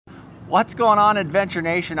What's going on, Adventure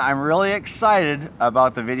Nation? I'm really excited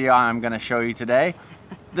about the video I'm going to show you today.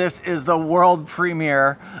 This is the world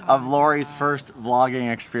premiere of Lori's first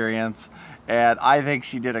vlogging experience, and I think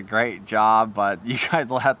she did a great job, but you guys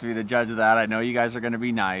will have to be the judge of that. I know you guys are going to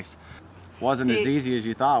be nice. Wasn't as easy as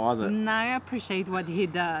you thought, was it? Now I appreciate what he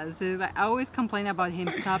does. I always complain about him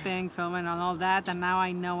stopping, filming, and all that, and now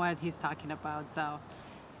I know what he's talking about, so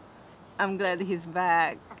I'm glad he's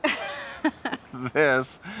back.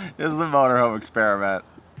 This is the motorhome experiment.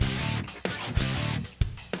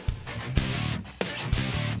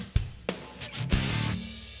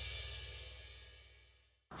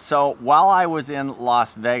 So while I was in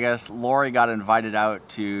Las Vegas, Lori got invited out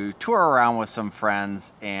to tour around with some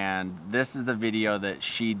friends, and this is the video that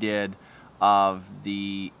she did of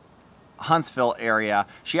the Huntsville area.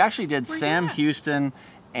 She actually did Sam Houston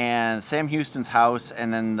and Sam Houston's house,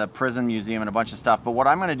 and then the prison museum and a bunch of stuff. But what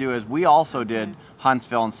I'm going to do is we also did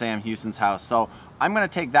Huntsville and Sam Houston's house. So I'm going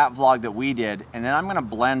to take that vlog that we did, and then I'm going to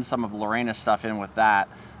blend some of Lorena's stuff in with that.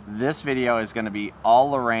 This video is going to be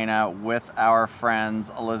all Lorena with our friends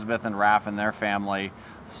Elizabeth and Raph and their family.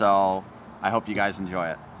 So I hope you guys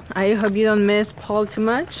enjoy it. I hope you don't miss Paul too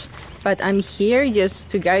much, but I'm here just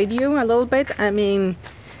to guide you a little bit. I'm in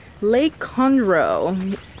Lake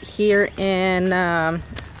Conroe here in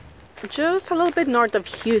just a little bit north of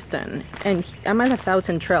Houston, and I'm at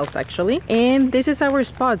 1,000 Trails actually, and this is our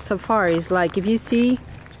spot so far. It's like, if you see,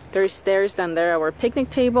 there's stairs down there, our picnic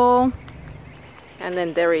table, and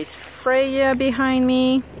then there is Freya behind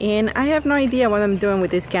me, and I have no idea what I'm doing with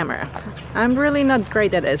this camera. I'm really not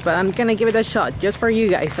great at this, but I'm gonna give it a shot just for you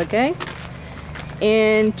guys, okay?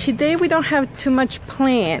 And today we don't have too much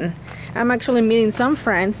planned. I'm actually meeting some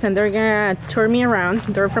friends, and they're gonna tour me around.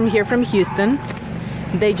 They're from here, from Houston.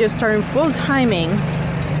 They just started full timing,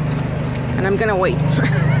 and I'm gonna wait.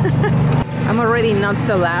 I'm already not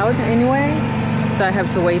so loud anyway, so I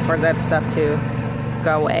have to wait for that stuff to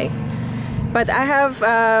go away. But I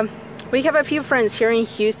have, we have a few friends here in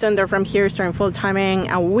Houston. They're from here, starting full timing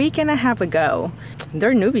a week and a half ago.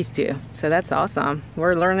 They're newbies too, so that's awesome.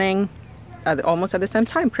 We're learning almost at the same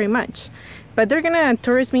time, pretty much. But they're gonna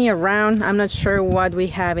tourist me around. I'm not sure what we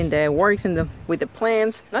have in the works and with the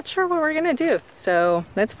plans. Not sure what we're gonna do. So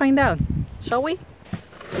let's find out, shall we?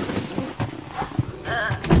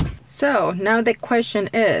 So now the question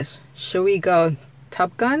is, should we go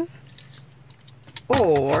Top Gun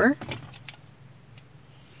or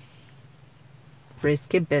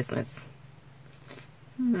risky business?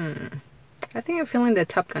 I think I'm feeling the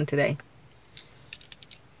Top Gun today.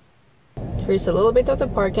 Here's a little bit of the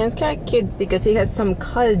park, and it's kind of cute because it has some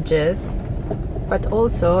cottages, but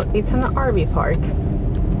also it's an RV park,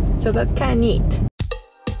 so that's kind of neat.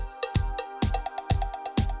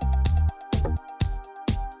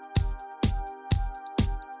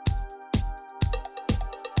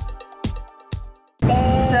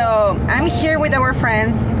 So I'm here with our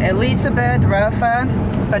friends Elizabeth, Rafa,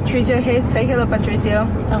 Patricio. Hey, say hello, Patricio.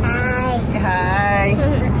 Hi. Hi.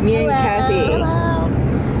 Me and Kathy. Hello.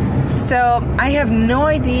 So I have no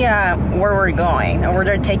idea where we're going or where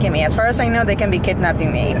they're taking me. As far as I know, they can be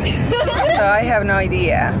kidnapping me. So I have no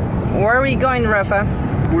idea. Where are we going, Rafa?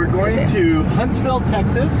 We're going to Huntsville,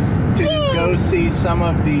 Texas to go see some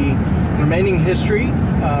of the remaining history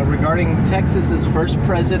regarding Texas's first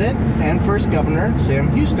president and first governor,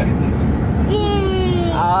 Sam Houston.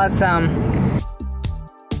 Awesome.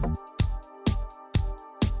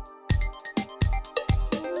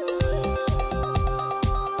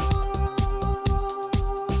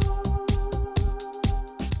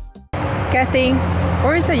 Kathy,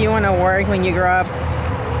 where is it you want to work when you grow up?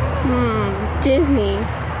 Disney.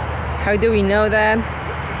 How do we know that?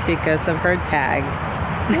 Because of her tag.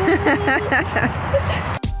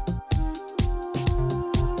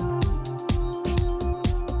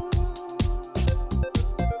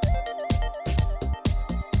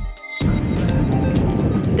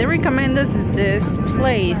 They recommend us this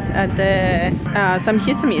place at the some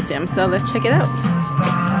Houston museum, so let's check it out.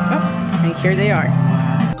 Oh, and here they are.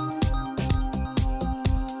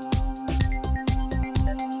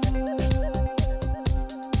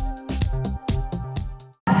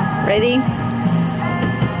 Ready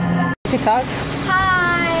to talk?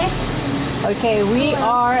 Hi. Okay, we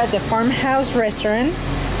are at the Farmhouse Restaurant.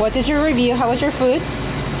 What is your review? How was your food?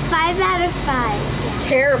 5 out of 5.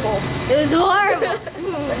 Terrible. It was horrible.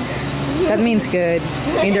 That means good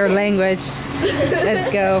in their language. Let's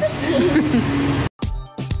go.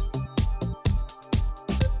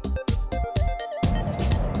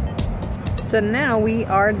 So now we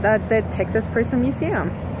are at the Texas Prison Museum.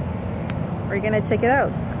 We're gonna check it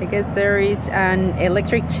out. I guess there is an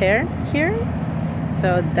electric chair here.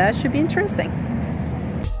 So that should be interesting.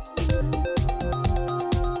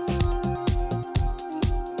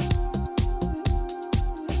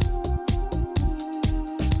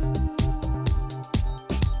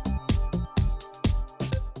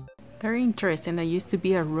 Very interesting. There used to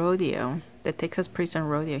be a rodeo, the Texas Prison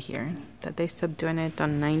Rodeo here, that they stopped doing it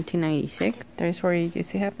on 1996. There's where it used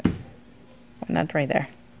to happen. Well, not right there.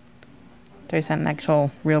 There's an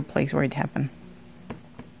actual real place where it happened.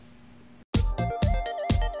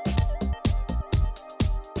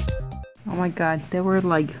 Oh my god, there were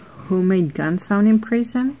like homemade guns found in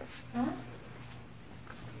prison.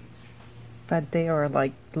 But they are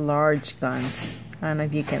like large guns. I don't know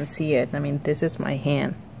if you can see it. I mean, this is my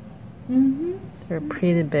hand. They're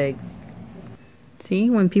pretty big. See,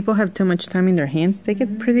 when people have too much time in their hands, they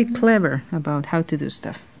get pretty clever about how to do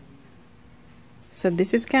stuff. So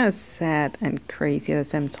this is kind of sad and crazy at the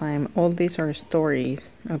same time. All these are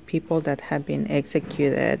stories of people that have been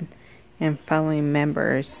executed and family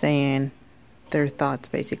members saying their thoughts,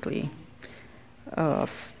 basically,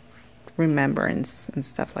 of remembrance and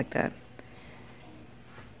stuff like that.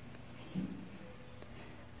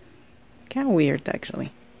 Kind of weird,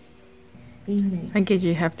 actually. I guess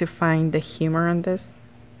you have to find the humor on this.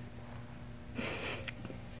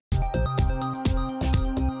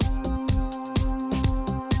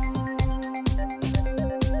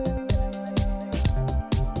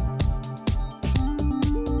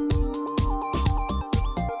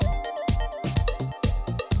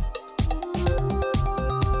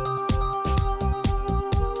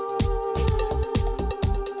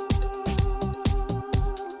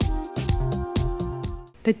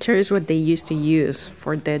 The chair is what they used to use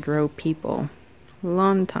for dead row people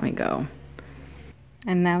long time ago.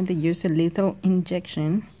 And now they use a lethal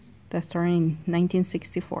injection that started in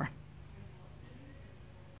 1964.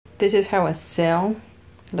 This is how a cell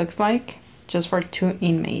looks like, just for 2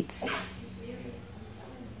 inmates.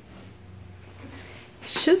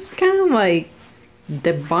 It's just kind of like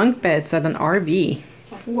the bunk beds at an RV.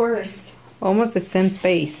 Worst. Almost the same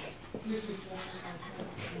space.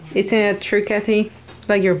 Isn't it true, Kathy?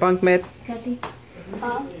 Like your bunk bed? Kathy?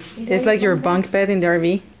 It's like your bunk bed in the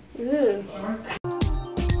RV? Ooh.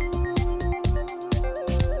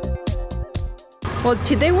 Well,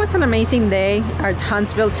 today was an amazing day at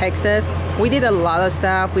Huntsville, Texas. We did a lot of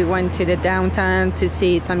stuff. We went to the downtown to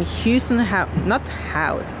see some Houston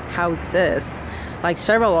houses, like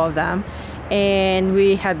several of them. And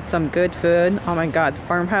we had some good food. Oh my God,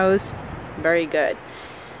 farmhouse, very good.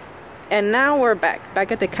 And now we're back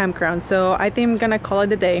at the campground. So I think I'm gonna call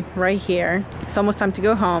it a day right here. It's almost time to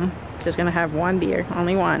go home. Just gonna have one beer,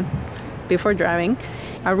 only one, before driving.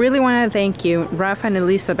 I really want to thank you, Rafa and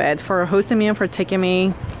Elizabeth, for hosting me and for taking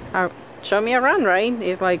me, show me around, right?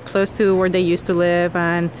 It's like close to where they used to live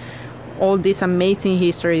and all this amazing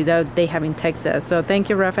history that they have in Texas. So thank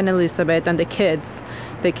you, Rafa and Elizabeth, and the kids.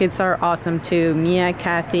 The kids are awesome too. Mia,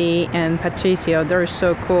 Kathy, and Patricio, they're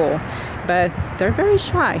so cool. But they're very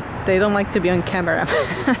shy. They don't like to be on camera.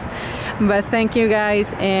 But thank you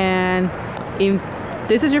guys, and if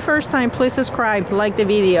this is your first time, please subscribe, like the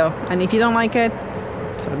video, and if you don't like it,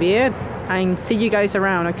 so be it. And see you guys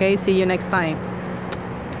around, okay? See you next time.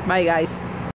 Bye guys.